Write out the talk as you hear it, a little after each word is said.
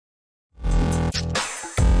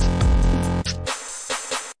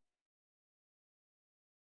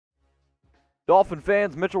Dolphin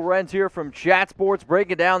fans, Mitchell Renz here from Chat Sports,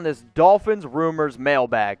 breaking down this Dolphins Rumors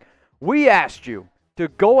Mailbag. We asked you to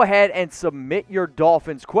go ahead and submit your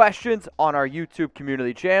Dolphins questions on our YouTube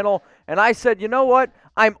community channel, and I said, you know what?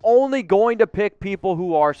 I'm only going to pick people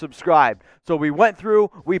who are subscribed. So we went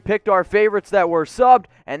through, we picked our favorites that were subbed,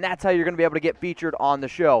 and that's how you're going to be able to get featured on the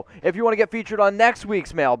show. If you want to get featured on next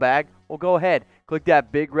week's mailbag, well, go ahead. Click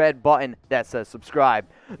that big red button that says subscribe.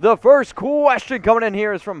 The first question coming in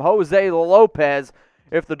here is from Jose Lopez.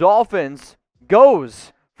 If the Dolphins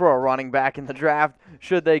goes for a running back in the draft,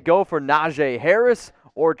 should they go for Najee Harris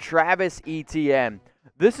or Travis Etienne?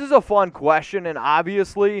 This is a fun question, and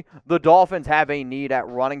obviously the Dolphins have a need at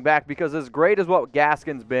running back because as great as what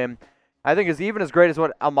Gaskin's been, I think is even as great as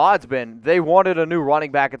what Ahmad's been, they wanted a new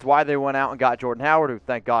running back. It's why they went out and got Jordan Howard, who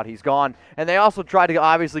thank God he's gone. And they also tried to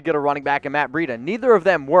obviously get a running back in Matt Breida. Neither of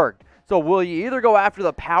them worked. So will you either go after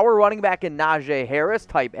the power running back in Najee Harris,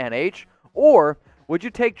 type NH, or would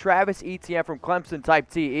you take Travis Etienne from Clemson, type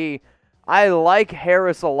TE? I like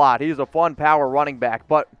Harris a lot. He's a fun power running back,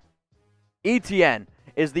 but Etienne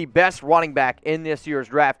is the best running back in this year's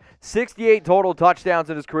draft. 68 total touchdowns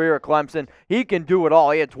in his career at Clemson. He can do it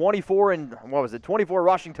all. He had 24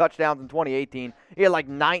 rushing touchdowns in 2018. He had like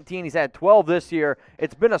 19. He's had 12 this year.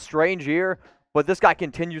 It's been a strange year, but this guy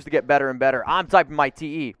continues to get better and better. I'm typing my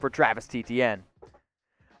TE for Travis Etienne.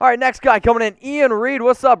 All right, next guy coming in, Ian Reed.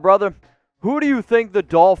 What's up, brother? Who do you think the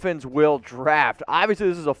Dolphins will draft? Obviously,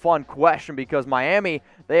 this is a fun question because Miami,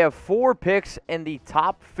 they have 4 picks in the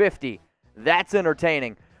top 50. That's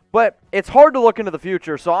entertaining. But it's hard to look into the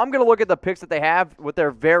future, so I'm going to look at the picks that they have with their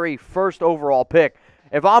very first overall pick.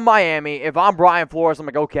 If I'm Miami, if I'm Brian Flores, I'm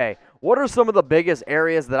like, okay, what are some of the biggest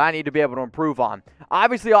areas that I need to be able to improve on?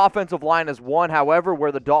 Obviously, offensive line is one. However,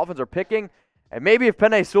 where the Dolphins are picking, and maybe if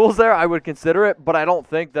Penei Sewell's there, I would consider it, but I don't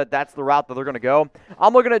think that that's the route that they're going to go.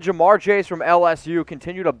 I'm looking at Jamar Chase from LSU,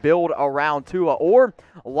 continue to build around Tua, or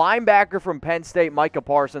linebacker from Penn State, Micah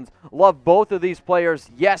Parsons. Love both of these players.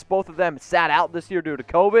 Yes, both of them sat out this year due to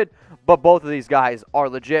COVID, but both of these guys are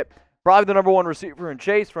legit. Probably the number 1 receiver in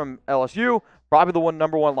Chase from LSU, probably the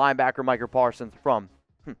number 1 linebacker, Micah Parsons from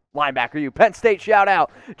linebacker you. Penn State shout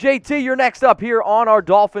out. JT, you're next up here on our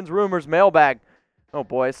Dolphins Rumors Mailbag. Oh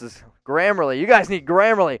boy, this is Grammarly. You guys need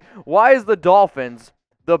Grammarly. Why is the Dolphins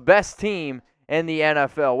the best team in the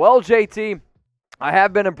NFL? Well, JT, I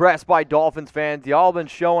have been impressed by Dolphins fans. Y'all been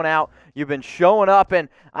showing out. You've been showing up, and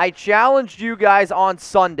I challenged you guys on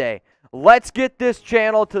Sunday. Let's get this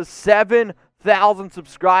channel to 7,000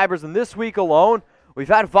 subscribers, and this week alone, we've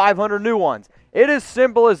had 500 new ones. It is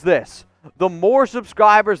simple as this. The more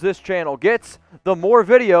subscribers this channel gets, the more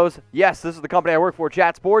videos, yes, this is the company I work for,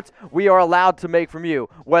 Chat Sports, we are allowed to make from you.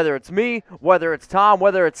 Whether it's me, whether it's Tom,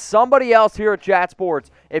 whether it's somebody else here at Chat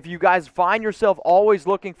Sports, if you guys find yourself always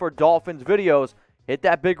looking for Dolphins videos, hit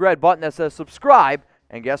that big red button that says subscribe,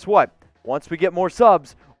 and guess what? Once we get more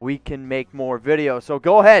subs, we can make more videos. So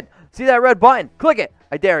go ahead, see that red button, click it,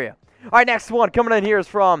 I dare you. All right, next one coming in here is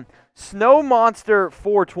from Snow Monster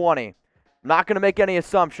 420. I'm not going to make any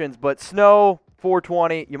assumptions, but Snow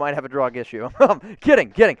 420, you might have a drug issue.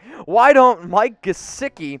 Kidding. Why don't Mike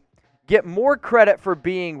Geseki get more credit for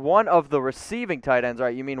being one of the receiving tight ends?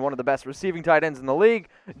 Right, you mean one of the best receiving tight ends in the league?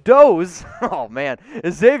 Does, oh man,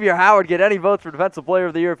 Xavien Howard get any votes for Defensive Player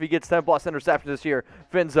of the Year if he gets 10-plus interceptions this year?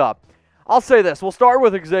 Phins up. I'll say this. We'll start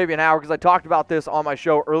with Xavien Howard because I talked about this on my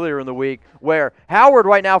show earlier in the week where Howard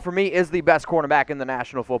right now for me is the best cornerback in the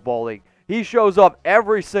National Football League. He shows up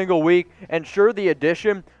every single week, and sure, the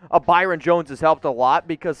addition of Byron Jones has helped a lot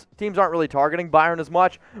because teams aren't really targeting Byron as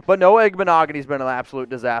much, but Noah Igbenogany's been an absolute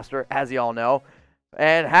disaster, as you all know.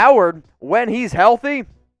 And Howard, when he's healthy,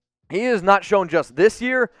 he has not shown just this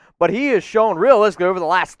year, but he has shown realistically over the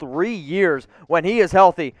last 3 years when he is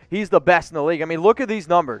healthy, he's the best in the league. I mean, look at these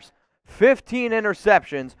numbers. 15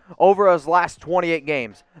 interceptions over his last 28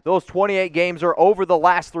 games. Those 28 games are over the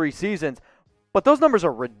last 3 seasons. But those numbers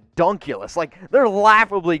are redunculous. Like, they're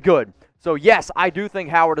laughably good. So, yes, I do think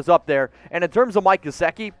Howard is up there. And in terms of Mike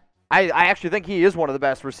Geseki, I actually think he is one of the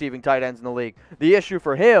best receiving tight ends in the league. The issue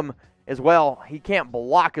for him is, well, he can't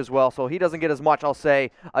block as well, so he doesn't get as much, I'll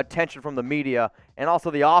say, attention from the media. And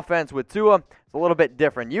also the offense with Tua is a little bit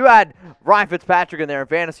different. You had Ryan Fitzpatrick in there, and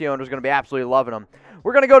fantasy owners are going to be absolutely loving him.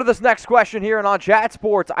 We're going to go to this next question here, and on Chat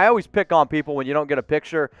Sports, I always pick on people when you don't get a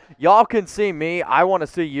picture. Y'all can see me. I want to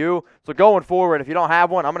see you. So going forward, if you don't have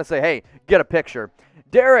one, I'm going to say, hey, get a picture.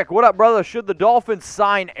 Derek, what up, brother? Should the Dolphins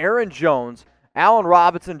sign Aaron Jones, Allen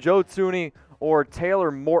Robinson, Joe Thuney, or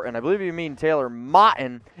Taylor Moton. I believe you mean Taylor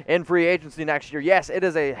Moton in free agency next year. Yes, it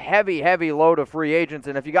is a heavy, heavy load of free agents.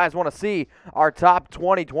 And if you guys want to see our top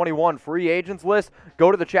 2021 free agents list,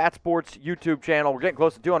 go to the Chat Sports YouTube channel. We're getting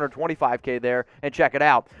close to 225K there, and check it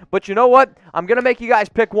out. But you know what? I'm going to make you guys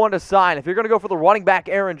pick one to sign. If you're going to go for the running back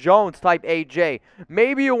Aaron Jones type AJ,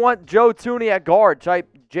 maybe you want Joe Thuney at guard type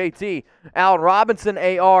JT, Allen Robinson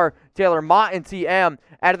AR, Taylor Moton TM.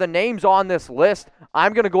 Out of the names on this list,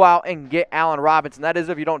 I'm going to go out and get Allen Robinson. That is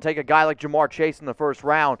if you don't take a guy like Jamar Chase in the first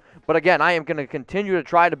round. But again, I am going to continue to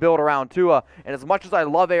try to build around Tua. And as much as I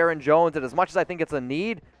love Aaron Jones and as much as I think it's a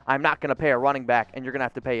need, I'm not going to pay a running back, and you're going to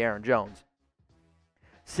have to pay Aaron Jones.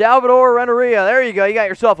 Salvador Renneria, there you go. You got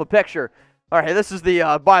yourself a picture. All right, this is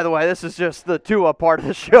the, by the way, this is just the Tua part of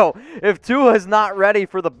the show. If Tua is not ready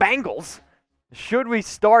for the Bengals, should we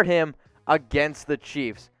start him against the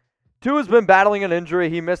Chiefs? Tua's been battling an injury.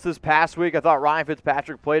 He missed this past week. I thought Ryan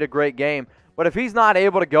Fitzpatrick played a great game. But if he's not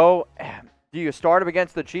able to go, do you start him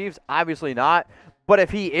against the Chiefs? Obviously not. But if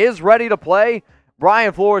he is ready to play,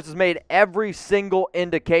 Brian Flores has made every single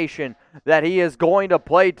indication that he is going to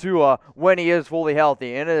play Tua when he is fully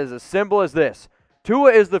healthy. And it is as simple as this.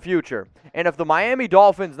 Tua is the future. And if the Miami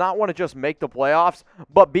Dolphins not want to just make the playoffs,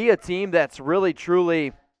 but be a team that's really,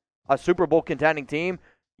 truly a Super Bowl contending team,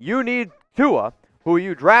 you need Tua, who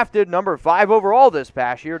you drafted number 5 overall this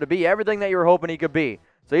past year, to be everything that you were hoping he could be.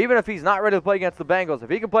 So even if he's not ready to play against the Bengals,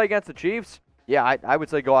 if he can play against the Chiefs, yeah, I would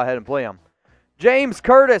say go ahead and play him. James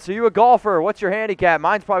Curtis, are you a golfer? What's your handicap?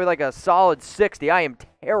 Mine's probably like a solid 60. I am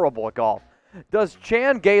terrible at golf. Does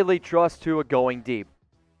Chan Gailey trust Tua going deep?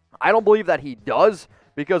 I don't believe that he does,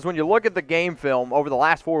 because when you look at the game film over the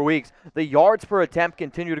last 4 weeks, the yards per attempt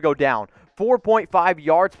continue to go down. 4.5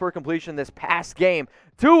 yards per completion this past game.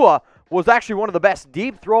 Tua was actually one of the best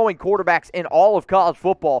deep-throwing quarterbacks in all of college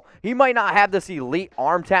football. He might not have this elite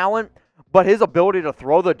arm talent, but his ability to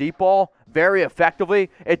throw the deep ball very effectively,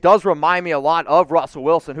 it does remind me a lot of Russell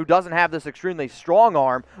Wilson, who doesn't have this extremely strong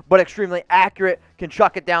arm, but extremely accurate, can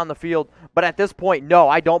chuck it down the field. But at this point, no,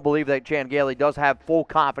 I don't believe that Chan Gailey does have full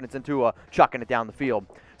confidence in Tua chucking it down the field.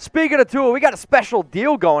 Speaking of Tua, we got a special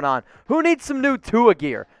deal going on. Who needs some new Tua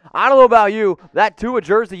gear? I don't know about you, that Tua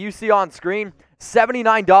jersey you see on screen,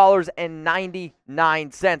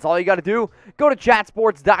 $79.99. All you got to do, go to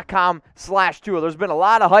chatsports.com/Tua. There's been a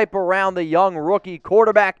lot of hype around the young rookie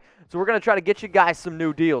quarterback, so we're going to try to get you guys some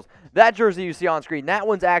new deals. That jersey you see on screen, that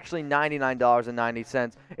one's actually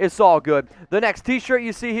 $99.90. It's all good. The next t-shirt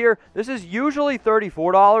you see here, this is usually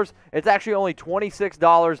 $34. It's actually only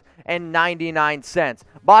 $26.99.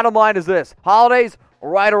 Bottom line is this, holidays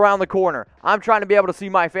right around the corner. I'm trying to be able to see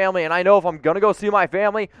my family, and I know if I'm going to go see my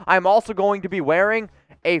family, I'm also going to be wearing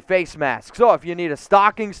a face mask. So if you need a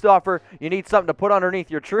stocking stuffer, you need something to put underneath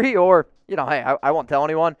your tree, or, you know, hey, I won't tell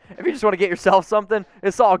anyone. If you just want to get yourself something,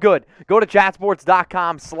 it's all good. Go to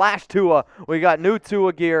chatsports.com/Tua. We got new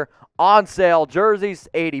Tua gear on sale. Jerseys,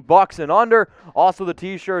 $80 and under. Also the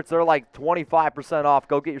t-shirts, they're like 25% off.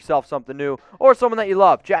 Go get yourself something new or someone that you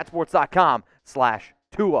love.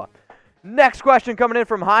 chatsports.com/Tua. Next question coming in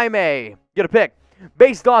from Jaime. Get a pick.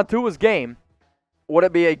 Based on Tua's game, would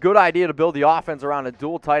it be a good idea to build the offense around a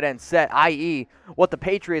dual tight end set, i.e. what the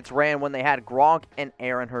Patriots ran when they had Gronk and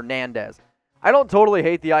Hernandez? I don't totally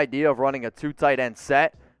hate the idea of running a 2 tight end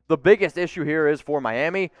set. The biggest issue here is for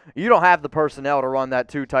Miami, you don't have the personnel to run that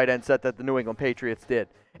 2 tight end set that the New England Patriots did.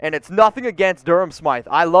 And it's nothing against Durham Smythe.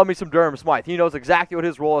 I love me some Durham Smythe. He knows exactly what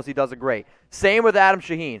his role is. He does it great. Same with Adam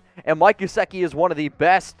Shaheen. And Mike Geseki is one of the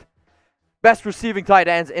best receiving tight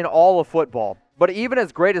ends in all of football. But even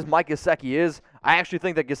as great as Mike Geseki is, I actually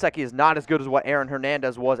think that Geseki is not as good as what Aaron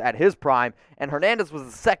Hernandez was at his prime. And Hernandez was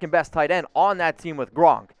the second best tight end on that team with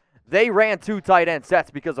Gronk. They ran 2 tight end sets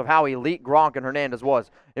because of how elite Gronk and Hernandez was.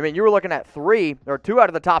 I mean, you were looking at 2 out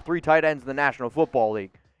of the top 3 tight ends in the National Football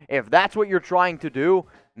League. If that's what you're trying to do,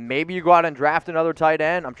 maybe you go out and draft another tight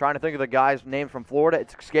end. I'm trying to think of the guy's name from Florida.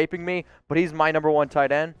 It's escaping me, but he's my number 1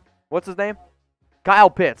 tight end. What's his name?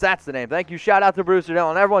 Kyle Pitts, that's the name. Thank you. Shout out to Brewster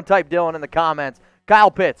Dillon. Everyone type Dillon in the comments.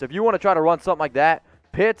 Kyle Pitts, if you want to try to run something like that,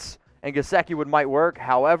 Pitts and Geseki might work.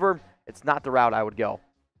 However, it's not the route I would go.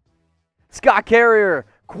 Scott Carrier,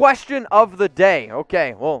 question of the day.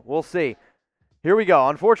 Okay, well, we'll see. Here we go.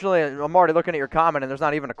 Unfortunately, I'm already looking at your comment, and there's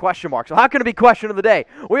not even a question mark. So how can it be question of the day?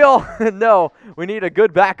 We all know we need a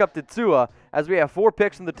good backup to Tua, as we have 4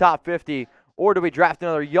 picks in the top 50. Or do we draft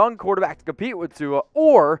another young quarterback to compete with Tua,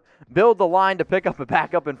 or build the line to pick up a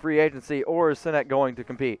backup in free agency, or is Sinnett going to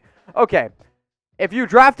compete? Okay, if you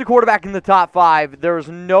draft a quarterback in the top 5, there's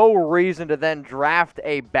no reason to then draft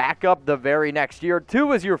a backup the very next year.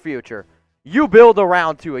 Tua is your future. You build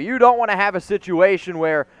around Tua. You don't want to have a situation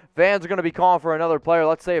where fans are going to be calling for another player.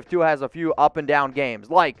 Let's say if Tua has a few up and down games.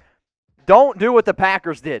 Like, don't do what the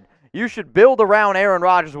Packers did. You should build around Aaron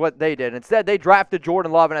Rodgers what they did. Instead, they drafted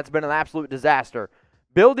Jordan Love, and it's been an absolute disaster.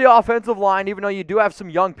 Build the offensive line, even though you do have some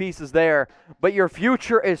young pieces there, but your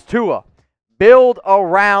future is Tua. Build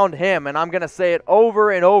around him, and I'm going to say it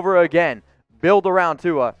over and over again. Build around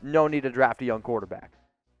Tua. No need to draft a young quarterback.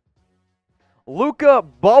 Luka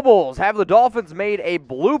Bubbles. Have the Dolphins made a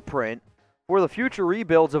blueprint for the future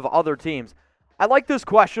rebuilds of other teams? I like this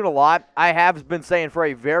question a lot. I have been saying for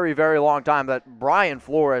a very, very long time that Brian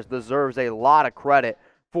Flores deserves a lot of credit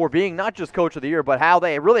for being not just Coach of the Year, but how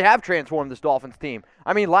they really have transformed this Dolphins team.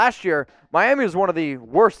 I mean, last year, Miami was one of the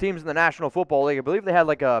worst teams in the National Football League. I believe they had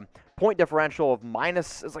like a point differential of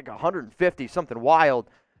minus, it's like 150, something wild.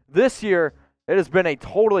 This year, it has been a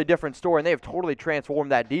totally different story, and they have totally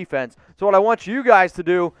transformed that defense. So what I want you guys to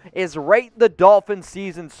do is rate the Dolphins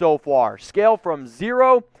season so far. Scale from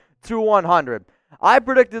 0 to 100. I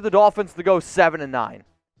predicted the Dolphins to go 7-9.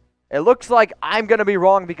 It looks like I'm going to be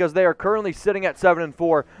wrong because they are currently sitting at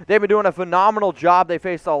 7-4. They've been doing a phenomenal job. They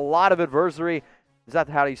faced a lot of adversity. Is that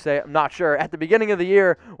how you say it? I'm not sure. At the beginning of the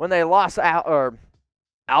year, when they lost Albert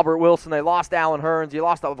Wilson, they lost Allen Hurns, you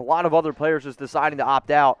lost a lot of other players just deciding to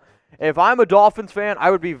opt out. If I'm a Dolphins fan,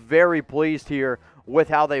 I would be very pleased here with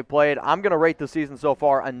how they played. I'm going to rate the season so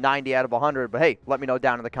far a 90 out of 100. But hey, let me know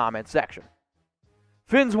down in the comments section.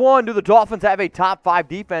 Phins 1, do the Dolphins have a top 5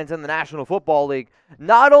 defense in the National Football League?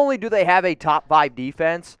 Not only do they have a top 5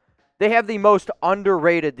 defense, they have the most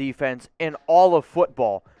underrated defense in all of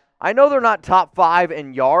football. I know they're not top 5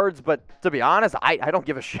 in yards, but to be honest, I don't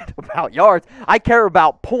give a shit about yards. I care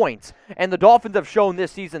about points. And the Dolphins have shown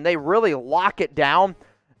this season they really lock it down.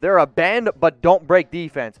 They're a bend but don't break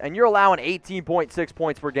defense, and you're allowing 18.6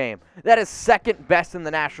 points per game. That is second best in the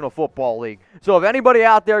National Football League. So if anybody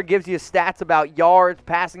out there gives you stats about yards,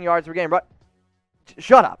 passing yards per game, but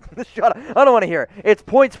shut up. Shut up. I don't want to hear it. It's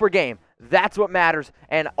points per game. That's what matters,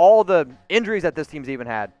 and all the injuries that this team's even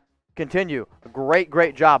had continue. A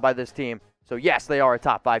great job by this team. So yes, they are a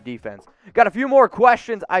top 5 defense. Got a few more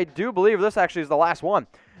questions. I do believe this actually is the last one.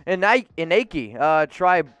 Inaki,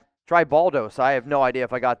 Tribaldos. I have no idea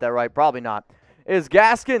if I got that right. Probably not. Is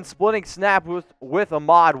Gaskin splitting snap with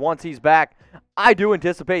Ahmad once he's back? I do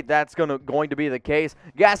anticipate that's going to be the case.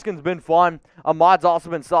 Gaskin's been fun. Ahmad's also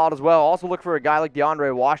been solid as well. Also look for a guy like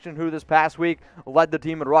DeAndre Washington, who this past week led the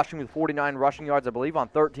team in rushing with 49 rushing yards, I believe, on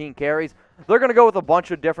 13 carries. They're going to go with a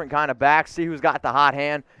bunch of different kind of backs, see who's got the hot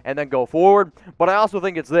hand, and then go forward. But I also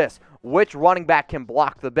think it's this. Which running back can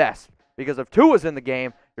block the best? Because if Tua's in the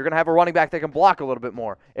game, you're going to have a running back that can block a little bit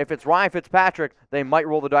more. If it's Ryan Fitzpatrick, they might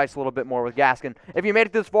roll the dice a little bit more with Gaskin. If you made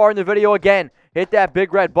it this far in the video, again, hit that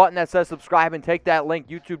big red button that says subscribe and take that link,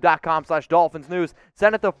 youtube.com/DolphinsNews.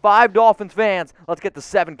 Send it to 5 Dolphins fans. Let's get to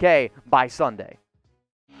 7K by Sunday.